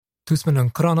The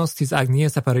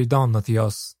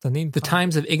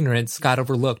times of ignorance God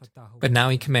overlooked, but now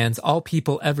he commands all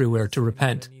people everywhere to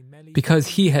repent, because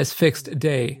he has fixed a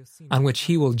day on which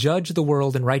he will judge the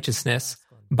world in righteousness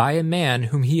by a man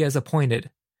whom he has appointed.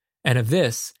 And of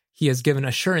this he has given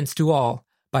assurance to all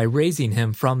by raising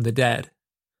him from the dead.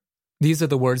 These are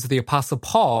the words of the Apostle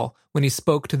Paul when he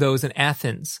spoke to those in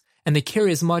Athens, and they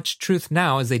carry as much truth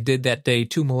now as they did that day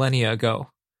 2 millennia ago.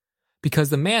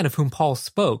 Because the man of whom Paul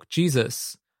spoke,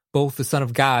 Jesus, both the Son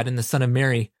of God and the Son of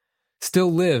Mary,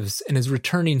 still lives and is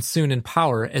returning soon in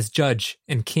power as judge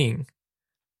and king.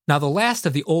 Now the last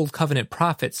of the Old Covenant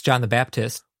prophets, John the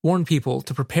Baptist, warned people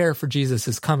to prepare for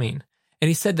Jesus' coming, and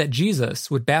he said that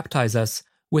Jesus would baptize us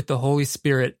with the Holy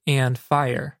Spirit and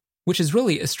fire, which is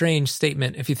really a strange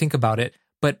statement if you think about it,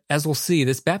 but as we'll see,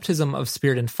 this baptism of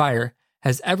spirit and fire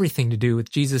has everything to do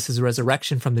with Jesus'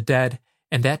 resurrection from the dead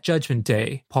and that judgment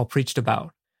day Paul preached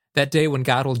about, that day when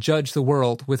God will judge the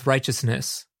world with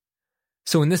righteousness.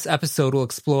 So in this episode, we'll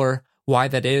explore why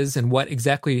that is and what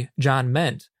exactly John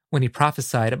meant when he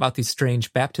prophesied about these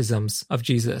strange baptisms of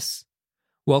Jesus.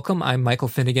 Welcome, I'm Michael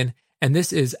Finnegan, and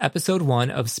this is episode 1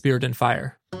 of Spirit and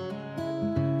Fire.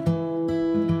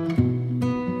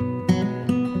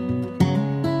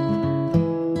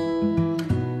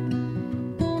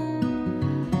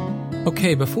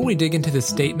 Okay, before we dig into this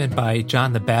statement by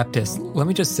John the Baptist, let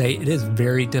me just say it is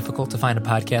very difficult to find a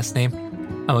podcast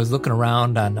name. I was looking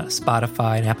around on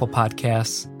Spotify and Apple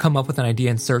Podcasts, come up with an idea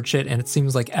and search it, and it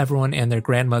seems like everyone and their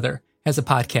grandmother has a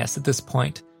podcast at this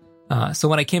point. So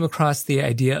when I came across the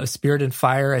idea of Spirit and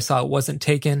Fire, I saw it wasn't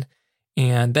taken,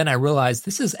 and then I realized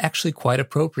this is actually quite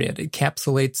appropriate. It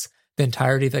encapsulates the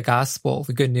entirety of the gospel,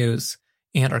 the good news,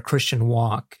 and our Christian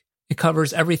walk. It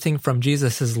covers everything from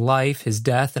Jesus' life, his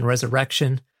death, and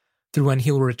resurrection, through when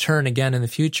he will return again in the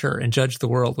future and judge the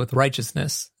world with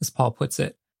righteousness, as Paul puts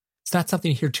it. It's not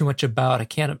something to hear too much about. I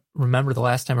can't remember the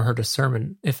last time I heard a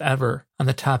sermon, if ever, on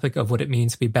the topic of what it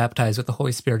means to be baptized with the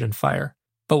Holy Spirit and fire.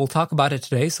 But we'll talk about it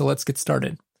today, so let's get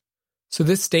started. So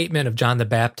this statement of John the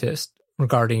Baptist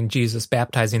regarding Jesus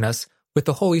baptizing us with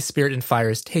the Holy Spirit and fire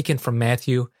is taken from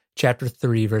Matthew chapter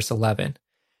 3, verse 11.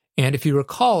 And if you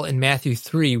recall, in Matthew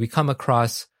 3, we come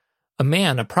across a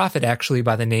man, a prophet actually,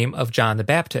 by the name of John the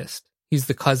Baptist. He's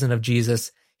the cousin of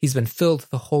Jesus. He's been filled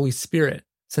with the Holy Spirit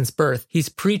since birth. He's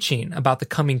preaching about the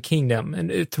coming kingdom.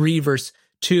 And 3 verse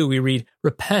 2, we read,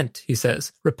 "Repent," he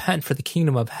says, "repent, for the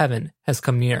kingdom of heaven has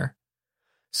come near."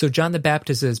 So John the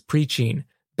Baptist is preaching,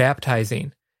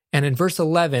 baptizing. And in verse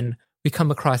 11, we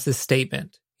come across this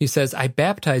statement. He says, "I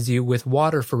baptize you with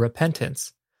water for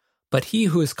repentance. But he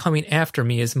who is coming after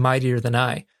me is mightier than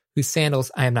I, whose sandals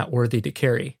I am not worthy to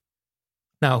carry."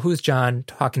 Now, who's John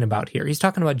talking about here? He's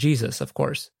talking about Jesus, of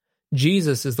course.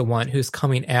 Jesus is the one who's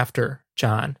coming after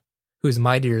John, who is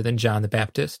mightier than John the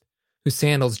Baptist, whose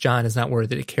sandals John is not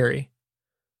worthy to carry.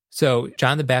 So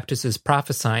John the Baptist is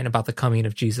prophesying about the coming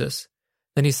of Jesus.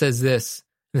 Then he says this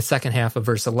in the second half of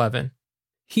verse 11.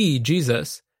 He,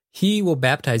 Jesus, he will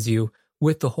baptize you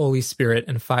with the Holy Spirit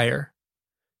and fire.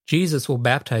 Jesus will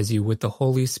baptize you with the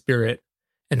Holy Spirit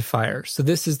and fire. So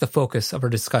this is the focus of our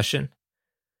discussion.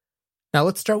 Now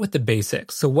let's start with the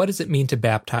basics. So what does it mean to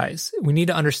baptize? We need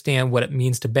to understand what it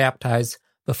means to baptize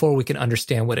before we can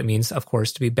understand what it means, of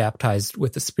course, to be baptized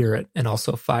with the Spirit and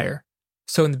also fire.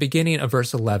 So in the beginning of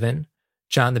verse 11,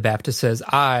 John the Baptist says,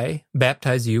 "I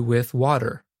baptize you with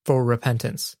water for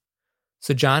repentance."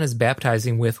 So John is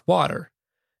baptizing with water.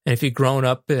 And if you've grown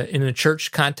up in a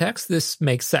church context, this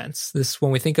makes sense.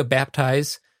 When we think of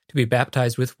baptize, to be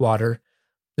baptized with water,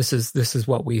 this is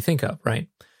what we think of, right?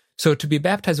 So to be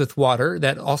baptized with water,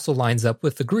 that also lines up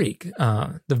with the Greek.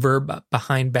 The verb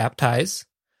behind baptize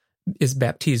is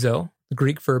baptizo. The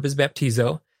Greek verb is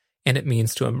baptizo, and it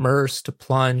means to immerse, to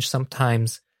plunge.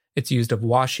 Sometimes it's used of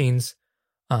washings.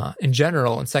 In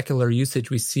general, in secular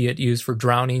usage, we see it used for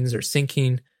drownings or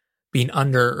sinking, being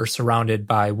under or surrounded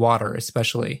by water,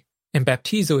 especially. And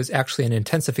baptizo is actually an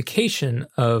intensification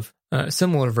of a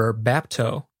similar verb,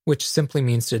 bapto, which simply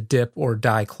means to dip or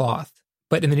dye cloth.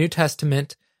 But in the New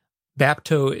Testament,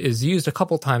 bapto is used a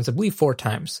couple times, I believe 4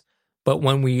 times. But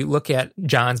when we look at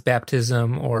John's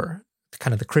baptism, or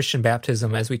kind of the Christian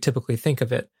baptism as we typically think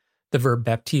of it, the verb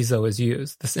baptizo is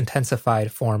used, this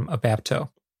intensified form of bapto.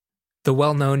 The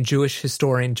well-known Jewish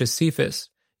historian Josephus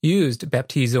used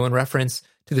baptizo in reference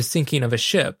to the sinking of a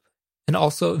ship, and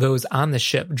also those on the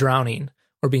ship drowning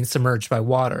or being submerged by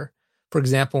water. For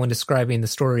example, when describing the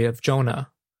story of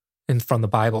Jonah from the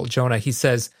Bible, Jonah, he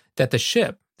says that the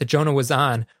ship that Jonah was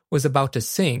on was about to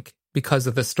sink because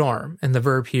of the storm, and the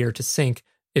verb here to sink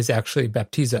is actually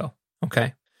baptizo,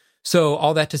 okay? So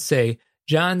all that to say,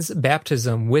 John's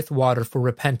baptism with water for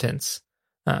repentance,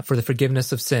 for the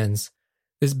forgiveness of sins,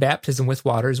 this baptism with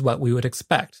water is what we would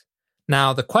expect.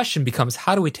 Now, the question becomes,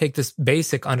 how do we take this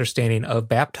basic understanding of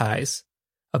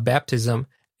baptism,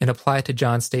 and apply it to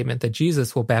John's statement that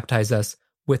Jesus will baptize us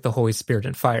with the Holy Spirit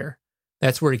and fire?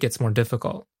 That's where it gets more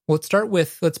difficult. Well,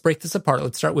 let's break this apart.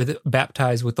 Let's start with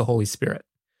baptize with the Holy Spirit.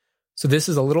 So this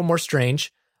is a little more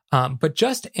strange, but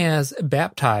just as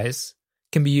baptize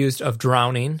can be used of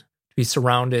drowning, to be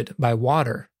surrounded by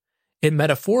water, it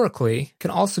metaphorically can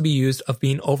also be used of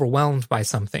being overwhelmed by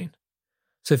something.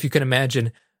 So if you can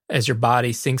imagine, as your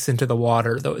body sinks into the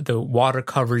water water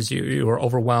covers you, you are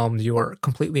overwhelmed, you are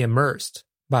completely immersed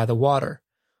by the water.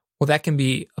 Well, that can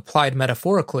be applied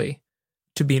metaphorically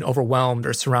to being overwhelmed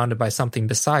or surrounded by something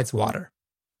besides water.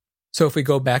 So if we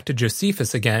go back to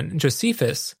Josephus again,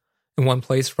 Josephus, in one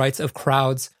place, writes of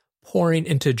crowds pouring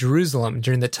into Jerusalem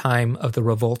during the time of the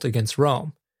revolt against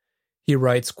Rome. He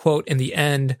writes, quote,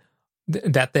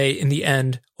 that they in the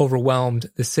end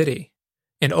overwhelmed the city.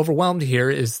 And overwhelmed here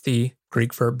is the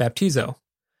Greek verb baptizo.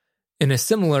 In a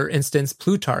similar instance,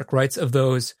 Plutarch writes of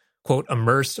those, quote,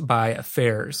 immersed by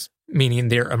affairs, meaning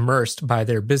they're immersed by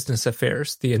their business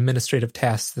affairs, the administrative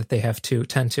tasks that they have to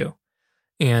tend to.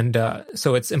 And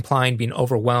so it's implying being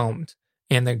overwhelmed.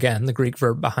 And again, the Greek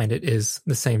verb behind it is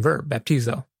the same verb,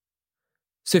 baptizo.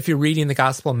 So if you're reading the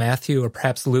Gospel of Matthew or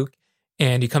perhaps Luke,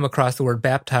 and you come across the word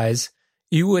baptize,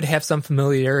 you would have some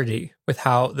familiarity with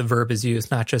how the verb is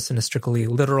used, not just in a strictly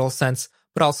literal sense,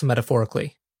 but also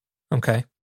metaphorically. Okay?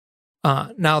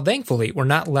 Now, thankfully, we're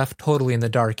not left totally in the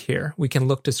dark here. We can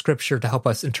look to Scripture to help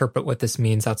us interpret what this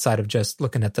means outside of just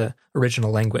looking at the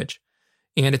original language.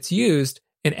 And it's used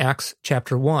in Acts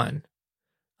chapter 1.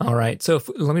 All right, so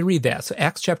let me read that. So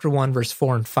Acts chapter 1, verse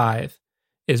 4 and 5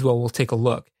 is what we'll take a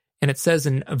look. And it says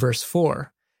in verse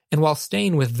 4, and while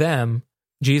staying with them,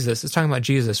 Jesus, it's talking about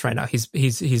Jesus right now.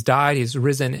 He's died, he's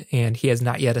risen, and he has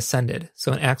not yet ascended.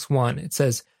 So in Acts 1, it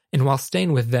says, and while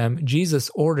staying with them,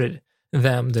 Jesus ordered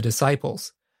them, the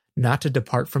disciples, not to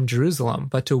depart from Jerusalem,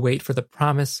 but to wait for the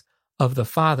promise of the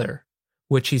Father,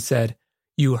 which he said,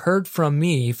 you heard from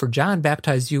me, for John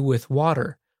baptized you with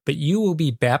water, but you will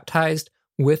be baptized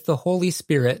with the Holy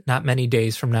Spirit not many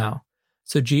days from now.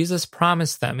 So Jesus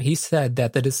promised them, he said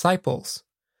that the disciples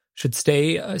should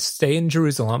stay in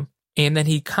Jerusalem. And then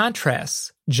he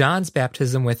contrasts John's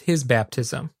baptism with his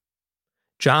baptism.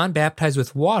 John baptized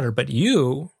with water, but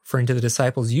you, referring to the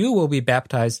disciples, you will be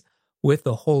baptized with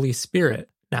the Holy Spirit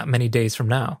not many days from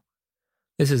now.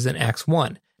 This is in Acts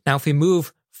 1. Now, if we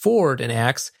move forward in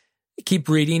Acts, keep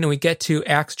reading, and we get to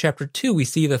Acts chapter 2, we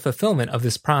see the fulfillment of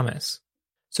this promise.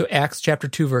 So Acts chapter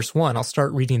 2, verse 1, I'll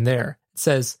start reading there. It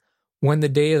says, when the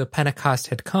day of the Pentecost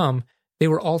had come, they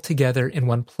were all together in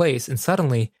one place, and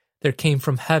suddenly there came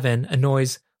from heaven a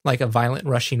noise like a violent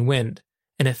rushing wind,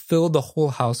 and it filled the whole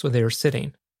house where they were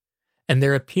sitting. And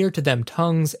there appeared to them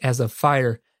tongues as of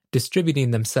fire,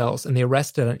 distributing themselves, and they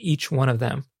rested on each one of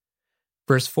them.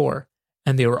 Verse 4,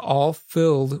 and they were all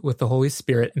filled with the Holy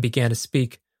Spirit and began to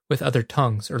speak with other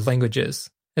tongues or languages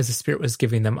as the Spirit was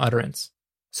giving them utterance.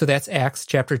 So that's Acts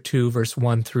chapter 2, verse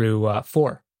 1 through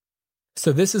 4.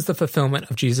 So this is the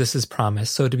fulfillment of Jesus' promise.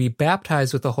 So to be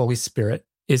baptized with the Holy Spirit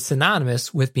is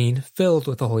synonymous with being filled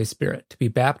with the Holy Spirit. To be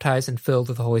baptized and filled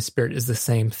with the Holy Spirit is the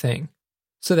same thing.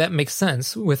 So that makes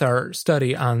sense with our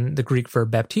study on the Greek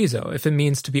verb baptizo. If it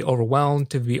means to be overwhelmed,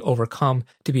 to be overcome,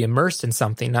 to be immersed in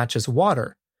something, not just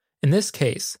water. In this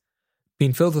case,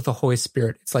 being filled with the Holy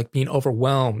Spirit, it's like being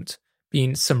overwhelmed,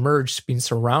 being submerged, being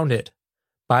surrounded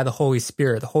by the Holy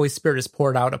Spirit. The Holy Spirit is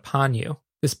poured out upon you.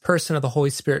 This person of the Holy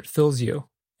Spirit fills you.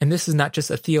 And this is not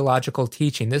just a theological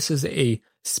teaching. This is a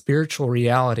spiritual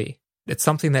reality. It's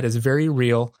something that is very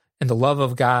real, and the love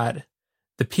of God,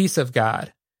 the peace of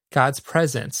God, God's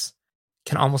presence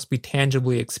can almost be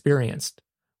tangibly experienced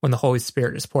when the Holy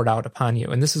Spirit is poured out upon you.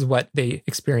 And this is what they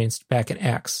experienced back in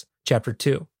Acts chapter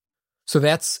 2. So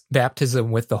that's baptism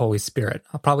with the Holy Spirit.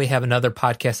 I'll probably have another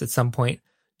podcast at some point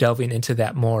delving into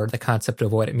that more, the concept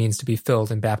of what it means to be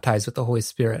filled and baptized with the Holy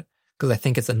Spirit, because I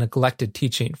think it's a neglected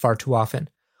teaching far too often.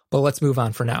 But let's move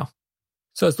on for now.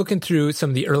 So I was looking through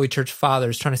some of the early church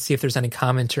fathers, trying to see if there's any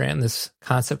commentary on this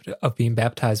concept of being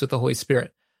baptized with the Holy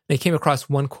Spirit. They came across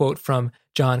one quote from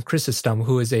John Chrysostom,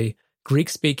 who is a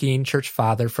Greek-speaking church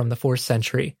father from the 4th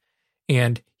century.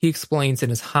 And he explains in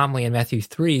his homily in Matthew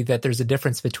 3 that there's a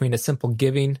difference between a simple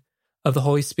giving of the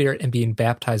Holy Spirit and being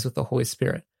baptized with the Holy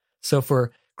Spirit. So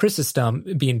for Chrysostom,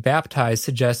 being baptized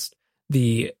suggests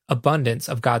the abundance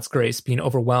of God's grace, being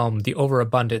overwhelmed, the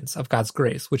overabundance of God's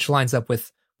grace, which lines up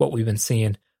with what we've been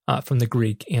seeing from the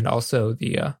Greek and also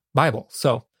the Bible.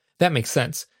 So that makes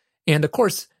sense. And of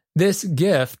course, This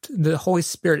gift, the Holy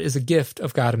Spirit, is a gift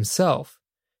of God himself,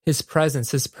 his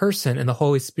presence, his person in the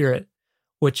Holy Spirit,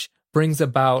 which brings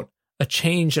about a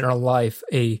change in our life,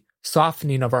 a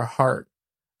softening of our heart,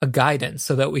 a guidance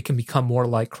so that we can become more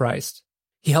like Christ.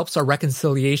 He helps our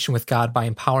reconciliation with God by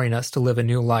empowering us to live a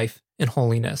new life in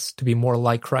holiness, to be more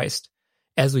like Christ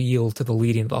as we yield to the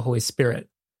leading of the Holy Spirit.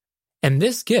 And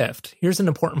this gift, here's an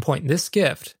important point, this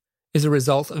gift is a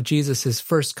result of Jesus'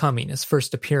 first coming, his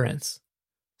first appearance.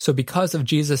 So because of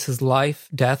Jesus' life,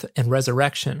 death, and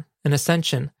resurrection and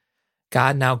ascension,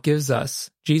 God now Jesus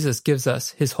gives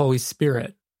us his Holy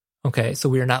Spirit. Okay, so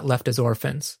we are not left as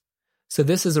orphans. So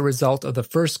this is a result of the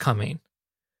first coming.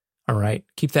 All right,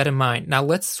 keep that in mind. Now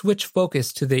let's switch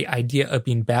focus to the idea of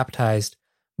being baptized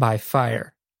by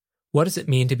fire. What does it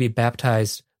mean to be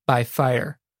baptized by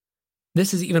fire?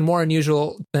 This is even more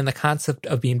unusual than the concept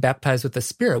of being baptized with the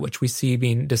Spirit, which we see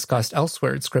being discussed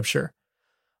elsewhere in Scripture.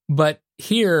 But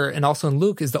here, and also in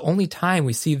Luke, is the only time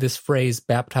we see this phrase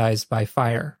baptized by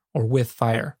fire or with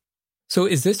fire. So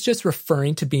is this just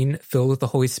referring to being filled with the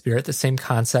Holy Spirit, the same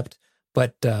concept,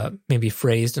 but maybe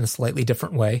phrased in a slightly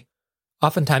different way?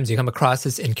 Oftentimes you come across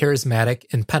this in charismatic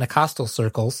and Pentecostal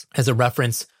circles as a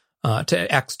reference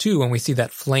to Acts 2 when we see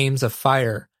that flames of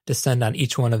fire descend on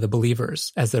each one of the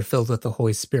believers as they're filled with the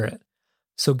Holy Spirit.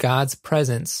 So God's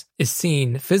presence is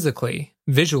seen physically,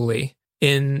 visually,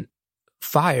 in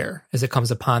fire as it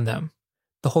comes upon them.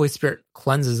 The Holy Spirit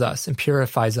cleanses us and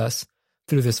purifies us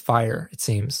through this fire, it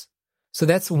seems. So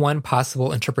that's one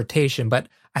possible interpretation, but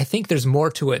I think there's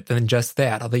more to it than just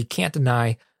that, although you can't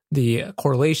deny the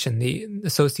correlation, the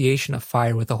association of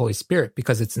fire with the Holy Spirit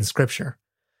because it's in Scripture.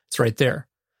 It's right there.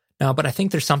 Now, but I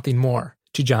think there's something more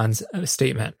to John's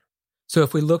statement. So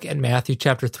if we look at Matthew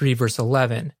chapter 3, verse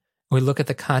 11, we look at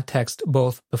the context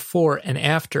both before and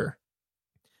after,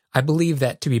 I believe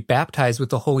that to be baptized with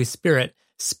the Holy Spirit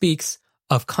speaks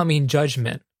of coming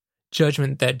judgment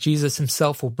that Jesus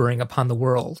himself will bring upon the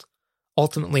world,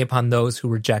 ultimately upon those who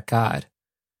reject God.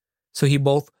 So he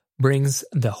both brings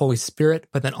the Holy Spirit,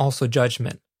 but then also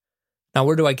judgment. Now,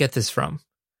 where do I get this from?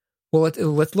 Well,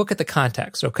 let's look at the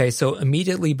context, okay? So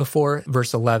immediately before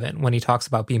verse 11, when he talks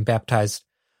about being baptized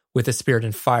with the Spirit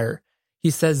and fire, he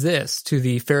says this to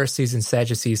the Pharisees and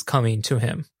Sadducees coming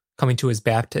to his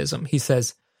baptism. He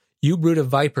says, "You brood of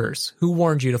vipers, who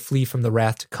warned you to flee from the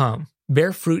wrath to come?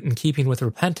 Bear fruit in keeping with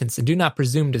repentance, and do not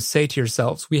presume to say to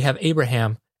yourselves, 'We have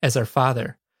Abraham as our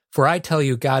father.' For I tell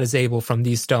you, God is able from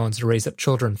these stones to raise up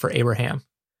children for Abraham."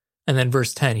 And then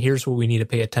verse 10, here's where we need to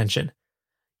pay attention.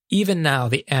 "Even now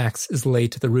the axe is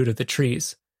laid to the root of the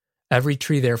trees. Every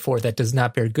tree, therefore, that does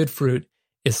not bear good fruit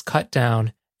is cut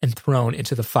down and thrown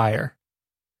into the fire."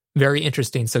 Very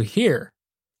interesting. So here,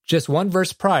 just one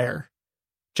verse prior,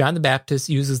 John the Baptist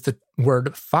uses the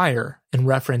word fire in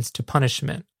reference to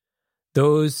punishment.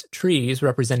 Those trees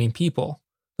representing people,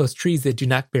 those trees that do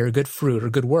not bear good fruit or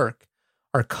good work,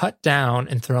 are cut down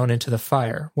and thrown into the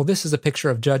fire. Well, this is a picture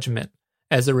of judgment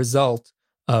as a result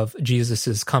of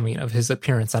Jesus' coming, of his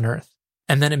appearance on earth.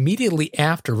 And then immediately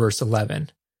after verse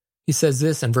 11, he says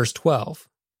this in verse 12.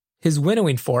 "His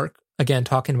winnowing fork," again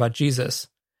talking about Jesus,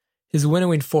 "his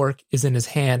winnowing fork is in his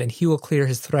hand, and he will clear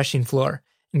his threshing floor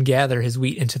and gather his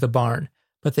wheat into the barn,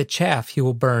 but the chaff he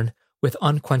will burn with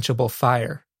unquenchable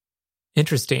fire."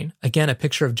 Interesting. Again, a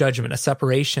picture of judgment, a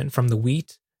separation from the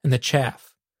wheat and the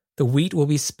chaff. The wheat will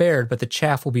be spared, but the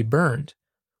chaff will be burned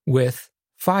with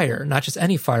fire, not just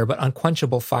any fire, but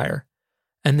unquenchable fire.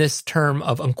 And this term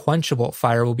of unquenchable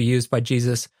fire will be used by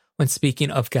Jesus when speaking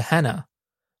of Gehenna,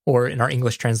 or in our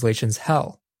English translations,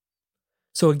 hell.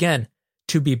 So again,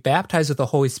 to be baptized with the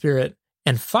Holy Spirit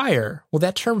and fire, well,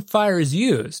 that term fire is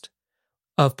used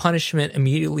of punishment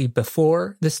immediately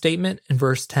before the statement in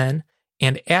verse 10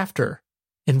 and after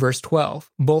in verse 12,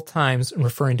 both times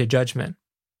referring to judgment.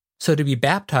 So to be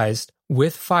baptized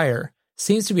with fire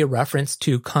seems to be a reference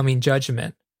to coming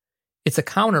judgment. It's a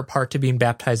counterpart to being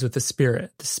baptized with the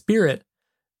Spirit. The Spirit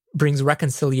brings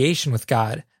reconciliation with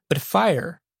God, but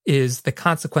fire is the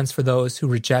consequence for those who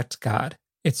reject God.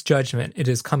 It's judgment. It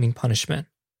is coming punishment.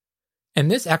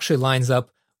 And this actually lines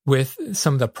up with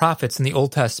some of the prophets in the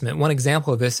Old Testament. One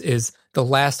example of this is the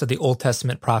last of the Old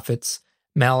Testament prophets,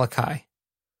 Malachi.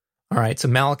 All right, so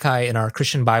Malachi in our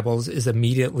Christian Bibles is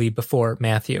immediately before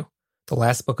Matthew, the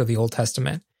last book of the Old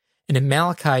Testament. And in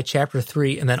Malachi chapter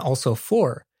 3 and then also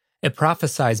 4, it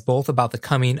prophesies both about the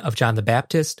coming of John the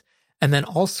Baptist and then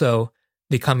also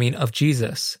the coming of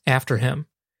Jesus after him.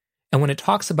 And when it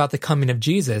talks about the coming of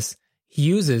Jesus, he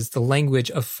uses the language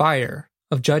of fire,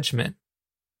 of judgment.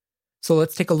 So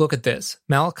let's take a look at this.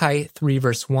 Malachi 3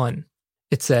 verse 1,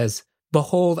 it says,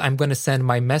 "Behold, I'm going to send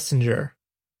my messenger."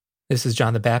 This is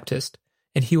John the Baptist,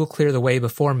 and he will clear the way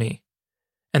before me.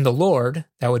 And the Lord,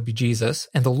 that would be Jesus,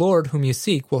 and the Lord whom you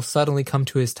seek will suddenly come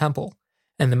to his temple,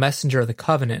 and the messenger of the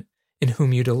covenant, in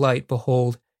whom you delight,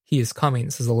 behold, he is coming,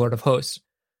 says the Lord of hosts.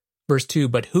 Verse 2,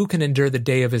 but who can endure the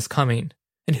day of his coming,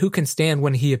 and who can stand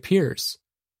when he appears?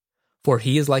 For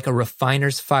he is like a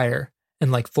refiner's fire,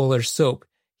 and like fuller's soap.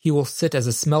 He will sit as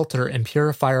a smelter and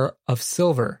purifier of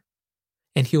silver,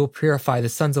 and he will purify the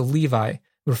sons of Levi,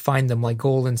 refine them like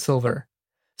gold and silver,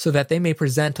 so that they may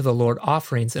present to the Lord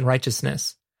offerings in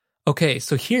righteousness. Okay,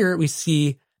 so here we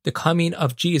see the coming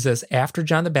of Jesus after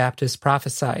John the Baptist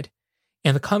prophesied.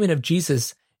 And the coming of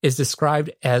Jesus is described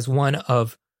as one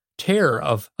of terror,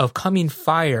 of coming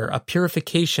fire, a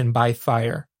purification by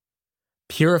fire,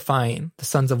 purifying the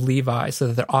sons of Levi so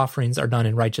that their offerings are done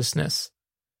in righteousness.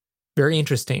 Very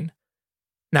interesting.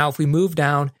 Now, if we move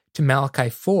down to Malachi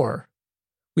 4,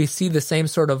 we see the same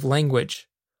sort of language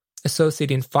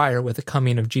associating fire with the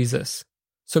coming of Jesus.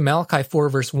 So Malachi 4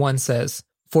 verse 1 says,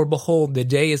 for behold, the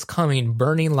day is coming,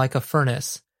 burning like a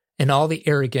furnace, and all the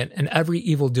arrogant and every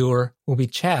evildoer will be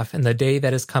chaff, and the day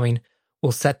that is coming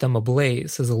will set them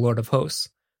ablaze, says the Lord of hosts,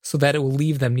 so that it will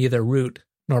leave them neither root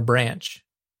nor branch.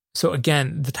 So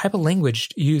again, the type of language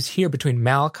used here between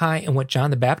Malachi and what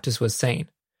John the Baptist was saying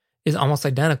is almost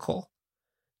identical.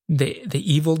 The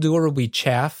evildoer will be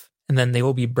chaff, and then they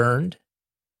will be burned.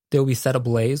 They will be set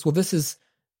ablaze. Well, this is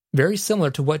very similar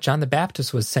to what John the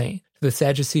Baptist was saying to the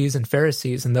Sadducees and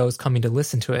Pharisees and those coming to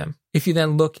listen to him. If you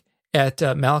then look at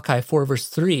Malachi 4 verse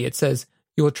 3, it says,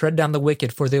 you will tread down the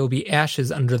wicked, for they will be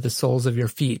ashes under the soles of your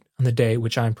feet on the day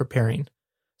which I am preparing.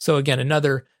 So again,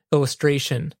 another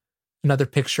illustration, another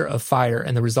picture of fire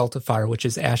and the result of fire, which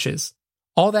is ashes.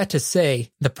 All that to say,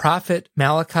 the prophet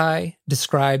Malachi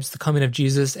describes the coming of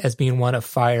Jesus as being one of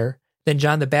fire. Then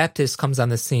John the Baptist comes on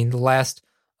the scene, the last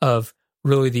of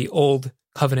really the old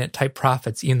covenant type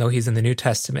prophets, even though he's in the New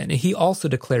Testament. And he also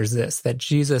declares this, that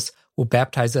Jesus will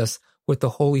baptize us with the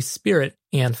Holy Spirit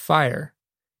and fire.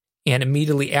 And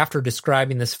immediately after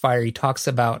describing this fire, he talks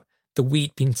about the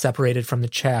wheat being separated from the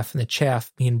chaff and the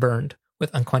chaff being burned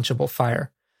with unquenchable fire.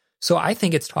 So I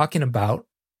think it's talking about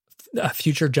a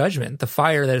future judgment, the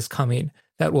fire that is coming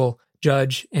that will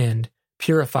judge and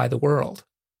purify the world.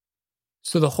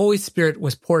 So the Holy Spirit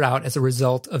was poured out as a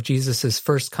result of Jesus'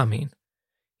 first coming.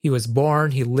 He was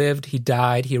born, he lived, he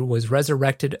died, he was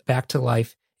resurrected back to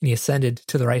life, and he ascended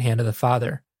to the right hand of the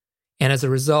Father. And as a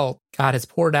result, God has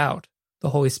poured out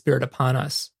the Holy Spirit upon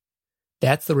us.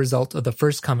 That's the result of the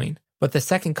first coming. But the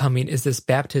second coming is this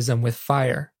baptism with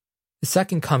fire. The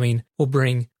second coming will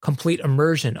bring complete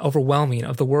immersion, overwhelming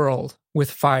of the world with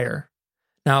fire.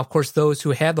 Now, of course, those who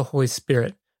have the Holy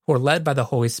Spirit, who are led by the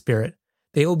Holy Spirit,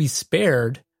 they will be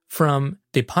spared from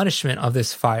the punishment of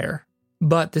this fire.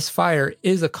 But this fire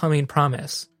is a coming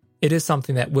promise. It is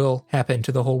something that will happen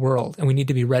to the whole world, and we need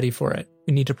to be ready for it.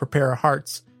 We need to prepare our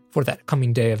hearts for that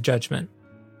coming day of judgment.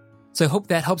 So I hope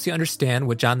that helps you understand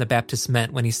what John the Baptist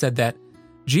meant when he said that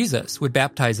Jesus would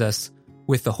baptize us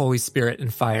with the Holy Spirit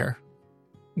and fire.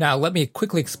 Now, let me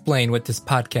quickly explain what this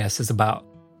podcast is about.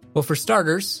 Well, for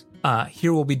starters,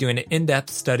 here we'll be doing an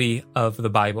in-depth study of the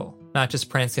Bible, not just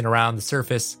prancing around the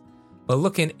surface, but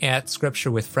looking at Scripture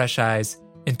with fresh eyes,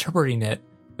 interpreting it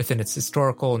within its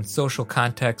historical and social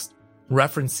context,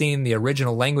 referencing the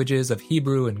original languages of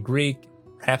Hebrew and Greek,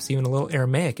 perhaps even a little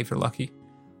Aramaic if you're lucky,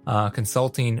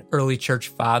 consulting early church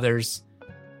fathers,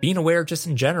 being aware just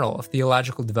in general of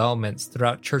theological developments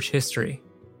throughout church history,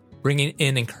 bringing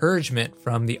in encouragement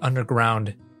from the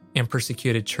underground and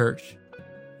persecuted church.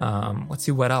 Let's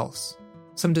see what else.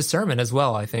 Some discernment as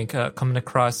well, I think, coming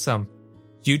across some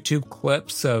YouTube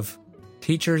clips of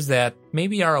teachers that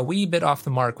maybe are a wee bit off the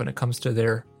mark when it comes to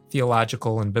their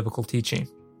theological and biblical teaching.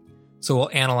 So we'll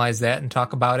analyze that and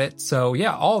talk about it. So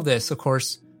yeah, all of this, of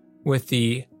course, with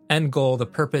the end goal, the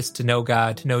purpose to know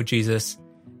God, to know Jesus,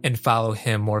 and follow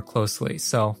him more closely.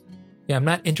 So yeah, I'm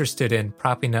not interested in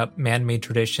propping up man-made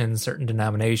traditions, certain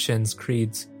denominations,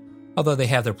 creeds, although they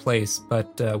have their place,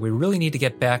 but we really need to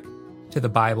get back to the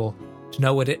Bible to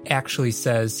know what it actually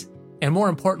says, and more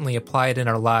importantly, apply it in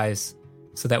our lives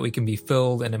so that we can be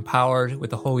filled and empowered with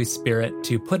the Holy Spirit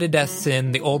to put to death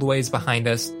sin, the old ways behind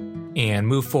us, and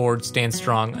move forward, stand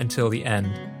strong until the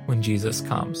end when Jesus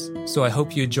comes. So I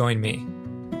hope you join me.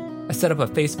 I set up a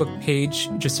Facebook page.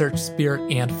 Just search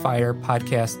Spirit and Fire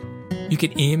Podcast. You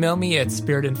can email me at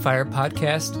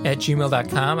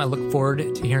spiritandfirepodcast@gmail.com. I look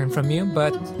forward to hearing from you.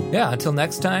 But yeah, until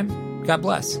next time, God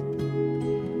bless.